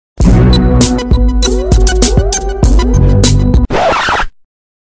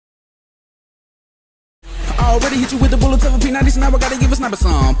tough with P90, so now I gotta give a sniper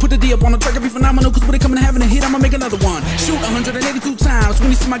some. Put the D up on the track, it'll be phenomenal, cause when they coming to having a hit, I'ma make another one. Shoot 182 times, when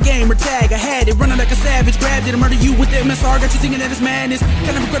you see my game or tag, I had it, running like a savage, grabbed it, and murder you with the MSR, got you thinking that it's madness.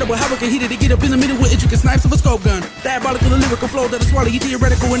 Kind of incredible how I can hit it, to get up in the middle with intricate snipes of a scope gun. Diabolical, the lyrical flow that'll swallow you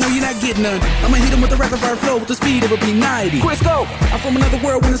theoretical, and no, you're not getting none. I'ma hit him with a rapid fire flow with the speed of a P90. Quick scope! I'm from another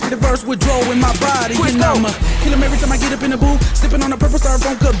world when I spit a verse with Dro in my body. Quick scope! I'ma kill him every time I get up in the booth, sipping on a purple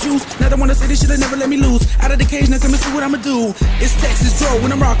styrofoam cup juice. Now they wanna say this shit'll never let me lose. Out of the cage, now come and see what I'ma do. It's Texas Dro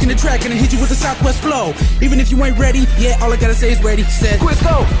when I'm rocking the track, and I hit you with the Southwest flow. Even if you ain't ready, yeah, all I gotta say is ready. Said, quick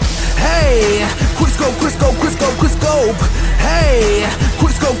scope! Hey! Quick scope, quick scope, quick scope, quick scope! Hey!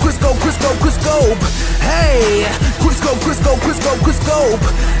 Quick scope, quick scope, quick scope, quick scope! Hey! Quick scope, quick scope, quick scope, quick scope!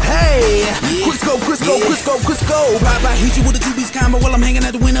 Hey! Quick scope, quick scope, quick scope, quick scope! Fly by, hit you with a 2-piece combo while I'm hanging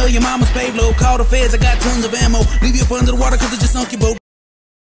at the window of your mama's payload. Call the feds, I got tons of ammo. Leave you up under the water cause it just sunk your boat.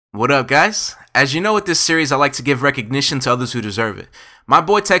 What up, guys? As you know, with this series, I like to give recognition to others who deserve it. My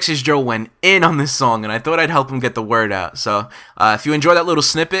boy Texas Joe went in on this song, and I thought I'd help him get the word out. So, if you enjoy that little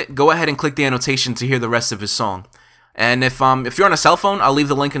snippet, go ahead and click the annotation to hear the rest of his song. And if you're on a cell phone, I'll leave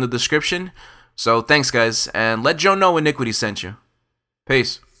the link in the description. So, thanks, guys, and let Joe know Iniquity sent you.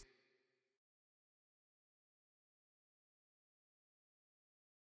 Peace.